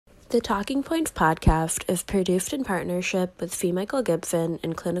The Talking Points podcast is produced in partnership with C. Michael Gibson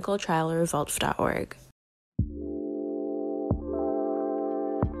and clinicaltrialresults.org.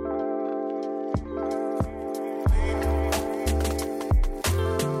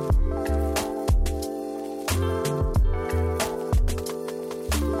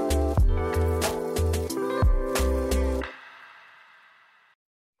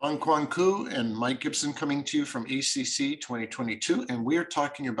 I'm Quan Ku and Mike Gibson coming to you from ACC 2022, and we are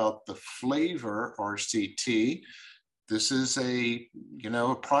talking about the Flavor RCT. This is a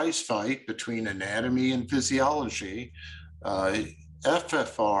prize fight between anatomy and physiology,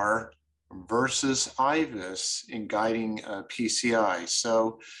 FFR versus IVUS in guiding PCI.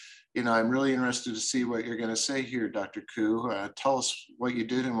 So, I'm really interested to see what you're going to say here, Dr. Ku. Tell us what you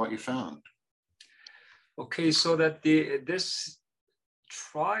did and what you found. Okay, so that this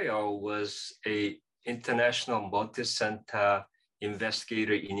trial was a international multi-center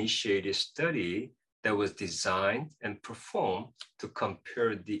investigator-initiated study that was designed and performed to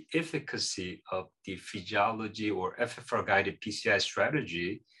compare the efficacy of the physiology or FFR-guided PCI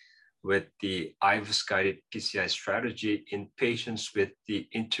strategy with the IVUS-guided PCI strategy in patients with the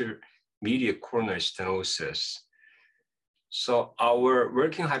intermediate coronary stenosis. So our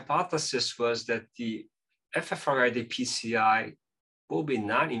working hypothesis was that the FFR-guided PCI will be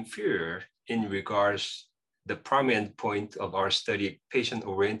non-inferior in regards the primary endpoint of our study,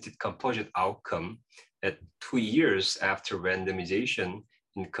 patient-oriented composite outcome at 2 years after randomization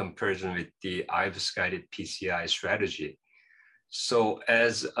in comparison with the IVUS-guided PCI strategy. So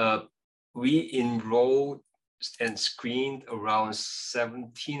as we enrolled and screened around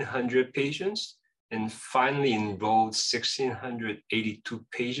 1,700 patients and finally enrolled 1,682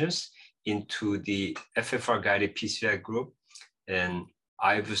 patients into the FFR-guided PCI group and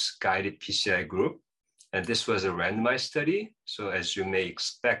IVUS-guided PCI group. And this was a randomized study. So as you may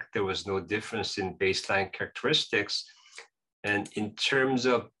expect, there was no difference in baseline characteristics. And in terms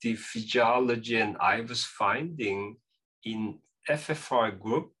of the physiology and IVUS finding, in FFR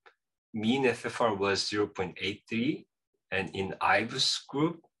group, mean FFR was 0.83. And in IVUS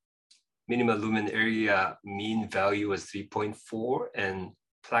group, minimal lumen area mean value was 3.4 and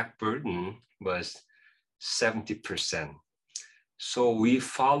plaque burden was 70%. So we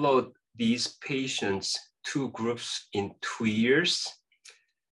followed these patients, 2 groups in 2 years,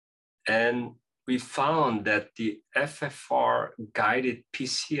 and we found that the FFR-guided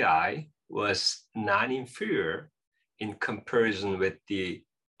PCI was non-inferior in comparison with the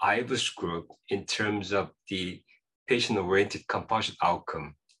IVUS group in terms of the patient-oriented composite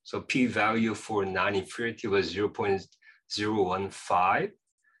outcome. So p-value for non-inferiority was 0.015,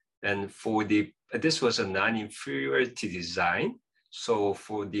 and this was a non-inferiority design. So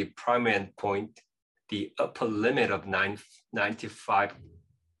for the primary endpoint, the upper limit of 95%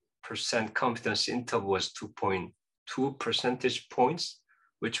 confidence interval was 2.2 percentage points,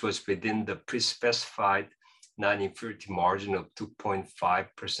 which was within the pre-specified non-inferiority margin of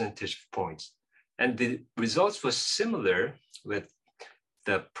 2.5 percentage points. And the results were similar with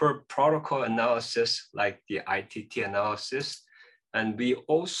the per protocol analysis, like the ITT analysis. And we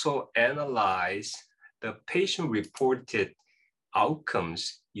also analyzed the patient-reported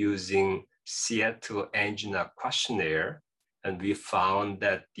outcomes using Seattle Angina Questionnaire, and we found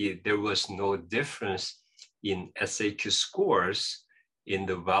that there was no difference in SAQ scores in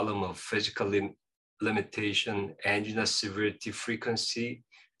the volume of physical limitation, angina severity, frequency,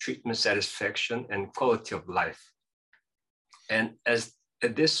 treatment satisfaction, and quality of life. And as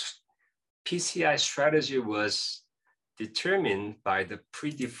this PCI strategy was determined by the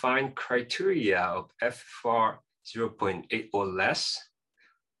predefined criteria of FFR 0.8 or less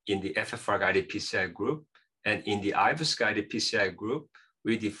in the FFR-guided PCI group, and in the IVUS-guided PCI group,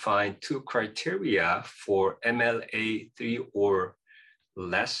 we defined 2 criteria for MLA 3 or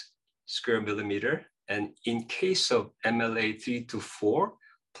less square millimeter. And in case of MLA 3 to 4,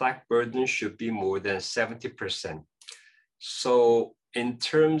 plaque burden should be more than 70%. So in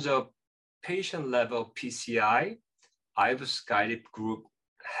terms of patient-level PCI, IVUS-guided group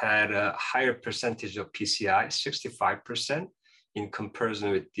had a higher percentage of PCI, 65%, in comparison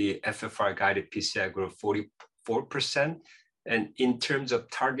with the FFR-guided PCI group, 44%. And in terms of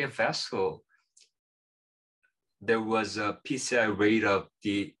target vessel, there was a PCI rate of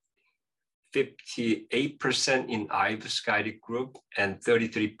the 58% in IVUS-guided group and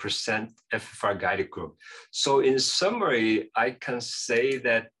 33% FFR-guided group. So in summary, I can say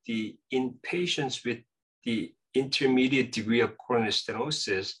that in patients with the intermediate degree of coronary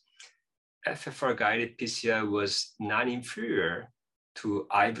stenosis, FFR-guided PCI was non-inferior to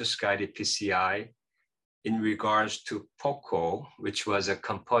IVUS-guided PCI in regards to POCO, which was a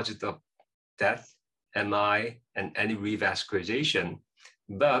composite of death, MI, and any revascularization.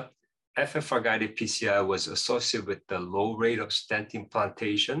 But FFR-guided PCI was associated with the low rate of stent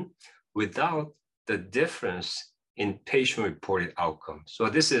implantation without the difference in patient-reported outcome. So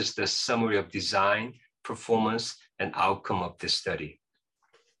this is the summary of design, performance, and outcome of this study.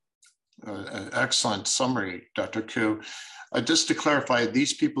 An excellent summary, Dr. Koo. Just to clarify,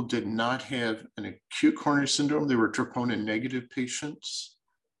 these people did not have an acute coronary syndrome. They were troponin negative patients.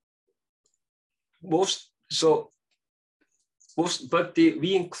 We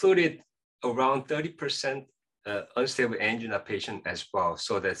included around 30% unstable angina patient as well.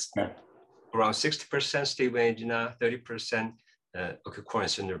 So that's around 60% stable angina, 30% acute coronary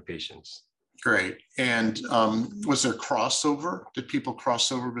syndrome patients. Great. And was there crossover? Did people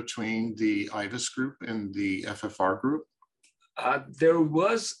cross over between the IVUS group and the FFR group? There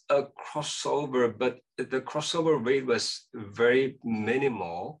was a crossover, but the crossover rate was very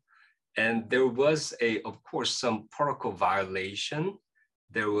minimal. And there was of course, some protocol violation.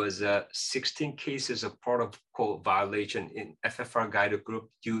 There was 16 cases of protocol violation in FFR guided group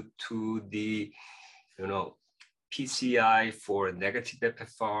due to the, PCI for negative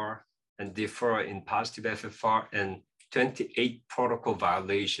FFR and deferral in positive FFR, and 28 protocol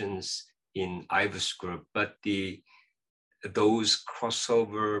violations in IVUS group. But those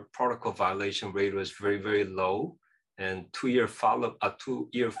crossover protocol violation rate was very, very low. And two-year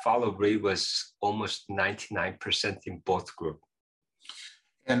follow-up rate was almost 99% in both groups.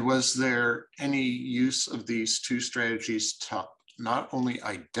 And was there any use of these two strategies to not only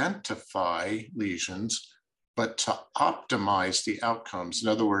identify lesions, but to optimize the outcomes? In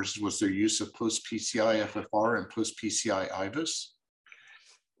other words, was there use of post-PCI FFR and post-PCI IVUS?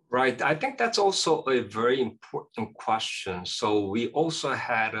 Right. I think that's also a very important question. So we also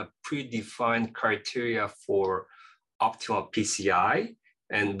had a predefined criteria for optimal PCI,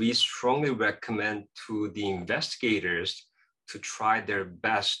 and we strongly recommend to the investigators to try their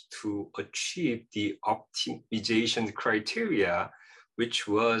best to achieve the optimization criteria, which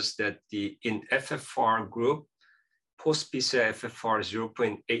was that in FFR group, post-PCI FFR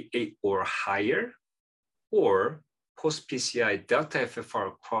 0.88 or higher, or post-PCI delta FFR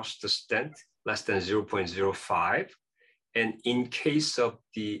across the stent less than 0.05. And in case of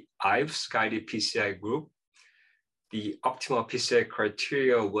the IVUS-guided PCI group, the optimal PCI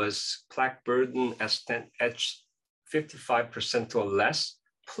criteria was plaque burden at stent edge 55% or less,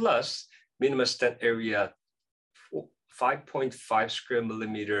 plus minimum stent area 5.5 square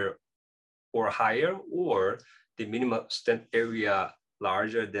millimeter or higher, or the minimum stent area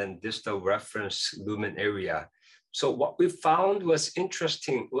larger than distal reference lumen area. So what we found was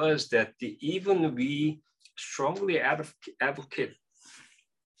interesting was that even we strongly advocate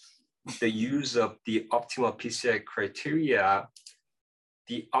the use of the optimal PCI criteria,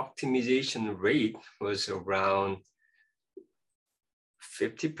 the optimization rate was around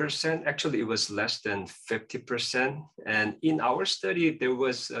 50%. Actually, it was less than 50%. And in our study, there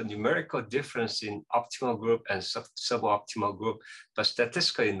was a numerical difference in optimal group and suboptimal group, but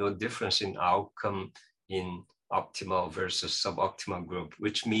statistically no difference in outcome in optimal versus suboptimal group,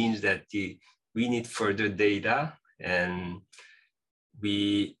 which means that we need further data, and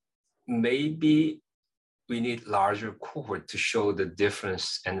we need larger cohort to show the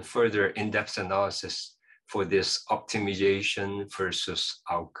difference and further in-depth analysis for this optimization versus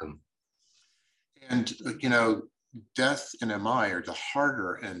outcome. And, death and MI are the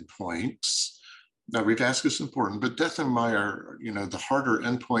harder endpoints. Now, revasc is important, but death and MI are, the harder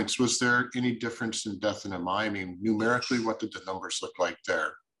endpoints. Was there any difference in death and MI? I mean, numerically, what did the numbers look like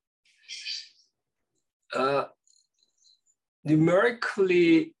there?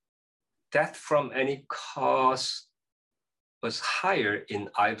 Numerically, death from any cause was higher in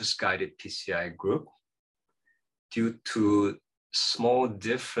IVUS-guided PCI group due to small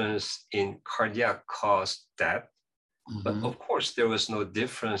difference in cardiac cause death. Mm-hmm. But of course, there was no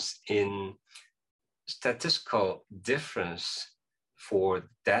difference in statistical difference for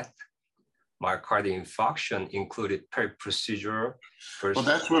death. Myocardial infarction included peri-procedural. Well,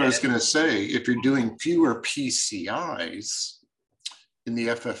 that's what I was going to say. If you're doing fewer PCIs in the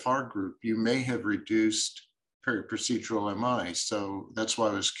FFR group, you may have reduced peri-procedural MI. So that's why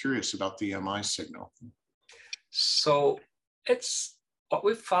I was curious about the MI signal. So what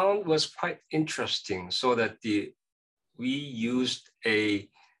we found was quite interesting, so that we used a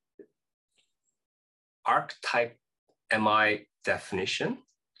archetype MI definition,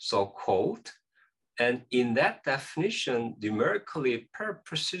 so-called, and in that definition, numerically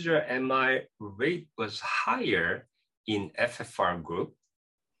per-procedure MI rate was higher in FFR group.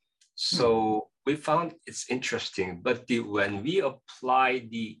 So we found it's interesting, but when we apply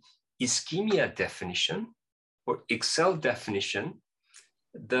the ischemia definition or Excel definition,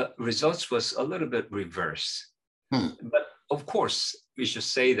 the results was a little bit reverse. But of course, we should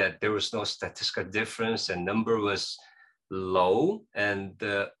say that there was no statistical difference and number was low, and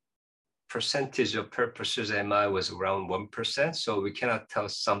the percentage of per-procedure MI was around 1%, so we cannot tell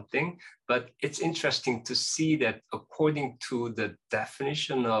something. But it's interesting to see that according to the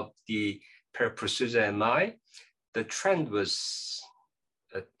definition of the per-procedure MI, the trend was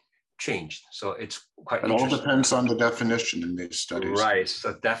changed. So it's quite interesting. It all depends on the definition in these studies. Right,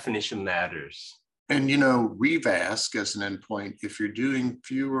 so definition matters. And, you know, revasc as an endpoint, if you're doing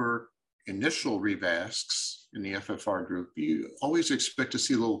fewer initial revascs in the FFR group, you always expect to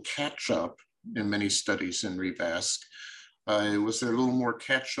see a little catch up in many studies in revasc. Was there a little more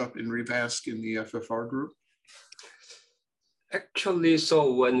catch up in revasc in the FFR group? Actually,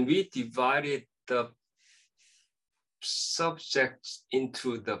 so when we divided the subjects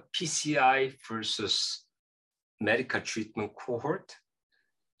into the PCI versus medical treatment cohort,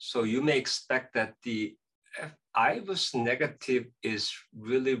 so you may expect that the IVUS negative is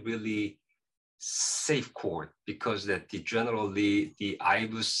really, really safe cohort, because that generally the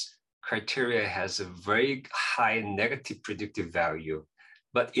IVUS criteria has a very high negative predictive value.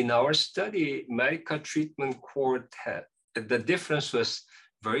 But in our study, medical treatment cohort, the difference was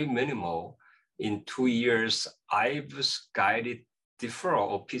very minimal. In 2 years, IVUS guided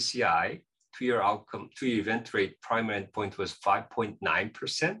deferral or PCI, 2-year outcome, 2-year event rate, primary endpoint was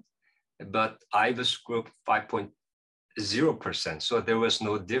 5.9%, but IVUS group 5.0%. So there was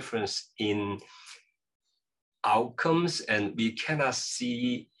no difference in outcomes, and we cannot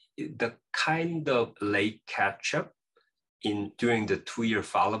see the kind of late catch-up during the 2-year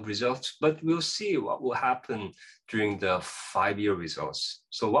follow-up results, but we'll see what will happen during the 5-year results.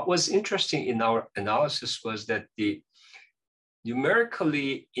 So what was interesting in our analysis was that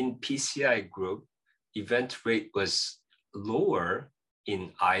numerically in PCI group, event rate was lower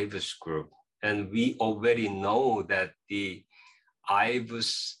in IVUS group. And we already know that the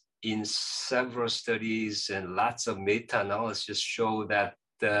IVUS in several studies and lots of meta-analysis show that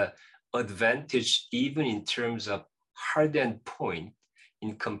the advantage, even in terms of hard endpoint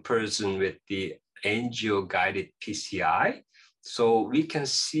in comparison with the angio-guided PCI. So we can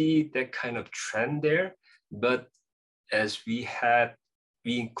see that kind of trend there, but as we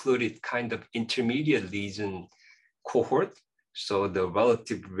included kind of intermediate lesion cohort, so the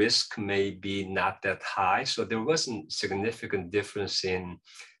relative risk may be not that high. So there wasn't significant difference in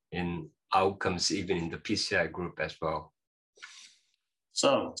outcomes even in the PCI group as well.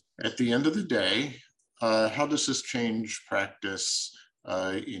 So at the end of the day, how does this change practice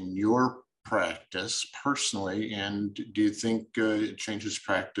in your practice personally? And do you think it changes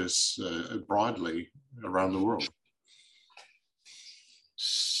practice broadly around the world?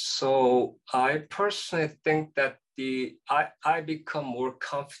 So I personally think that I become more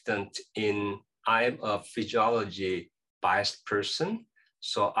confident I'm a physiology biased person.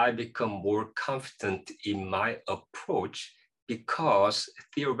 So I become more confident in my approach, because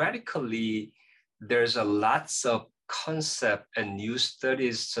theoretically, there's lots of concept and new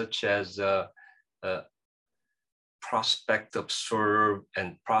studies such as Prospect Observe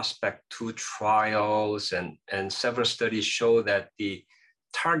and Prospect 2 trials, and several studies show that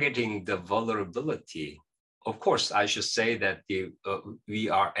targeting the vulnerability. Of course, I should say that we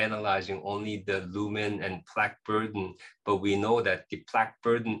are analyzing only the lumen and plaque burden, but we know that the plaque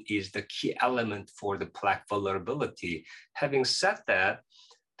burden is the key element for the plaque vulnerability. Having said that,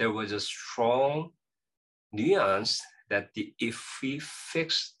 there was a strong nuance that if we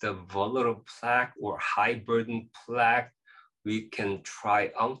fix the vulnerable plaque or high burden plaque, we can try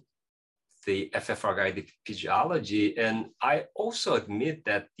out the FFR-guided physiology. And I also admit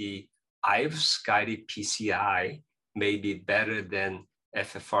that the IVUS-guided PCI may be better than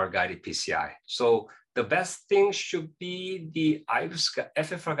FFR-guided PCI. So the best thing should be the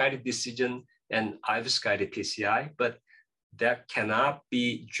FFR-guided decision and IVUS-guided PCI, but that cannot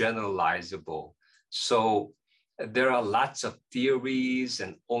be generalizable. So there are lots of theories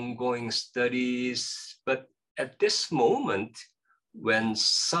and ongoing studies, but at this moment, when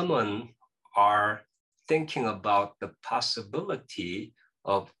someone are thinking about the possibility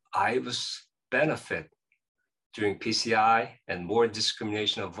of IVUS benefit during PCI and more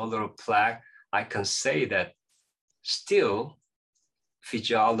discrimination of vulnerable plaque, I can say that still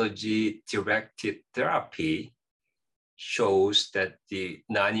physiology-directed therapy shows that the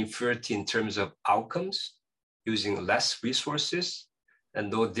non-inferiority in terms of outcomes using less resources and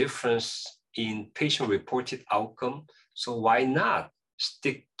no difference in patient-reported outcome. So why not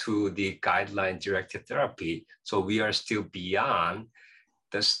stick to the guideline-directed therapy. So we are still beyond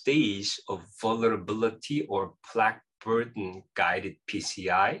the stage of vulnerability or plaque burden guided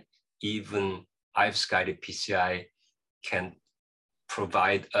PCI. Even IVES guided PCI can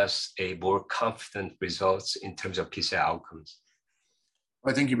provide us a more confident results in terms of PCI outcomes.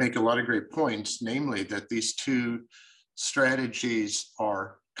 I think you make a lot of great points, namely that these two strategies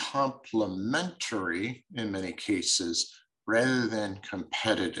are complementary in many cases rather than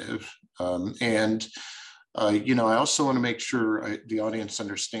competitive. I also want to make sure the audience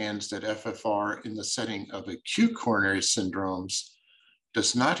understands that FFR in the setting of acute coronary syndromes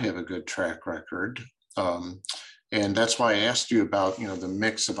does not have a good track record. And that's why I asked you about, the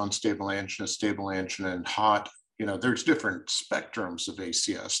mix of unstable angina, stable angina, and hot. There's different spectrums of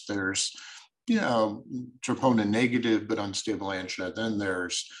ACS. There's, troponin negative but unstable angina. Then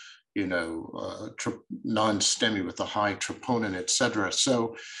there's, non-STEMI with a high troponin, et cetera.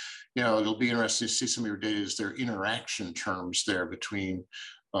 So, it'll be interesting to see some of your data. Is there interaction terms there between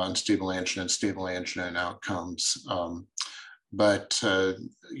unstable angina and stable angina and outcomes?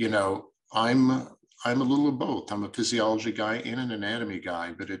 I'm a little of both. I'm a physiology guy and an anatomy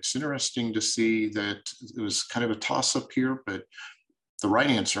guy, but it's interesting to see that it was kind of a toss-up here, but the right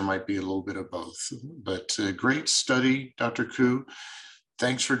answer might be a little bit of both. But great study, Dr. Ku.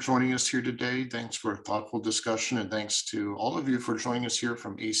 Thanks for joining us here today. Thanks for a thoughtful discussion, and thanks to all of you for joining us here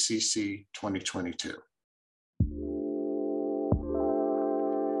from ACC 2022.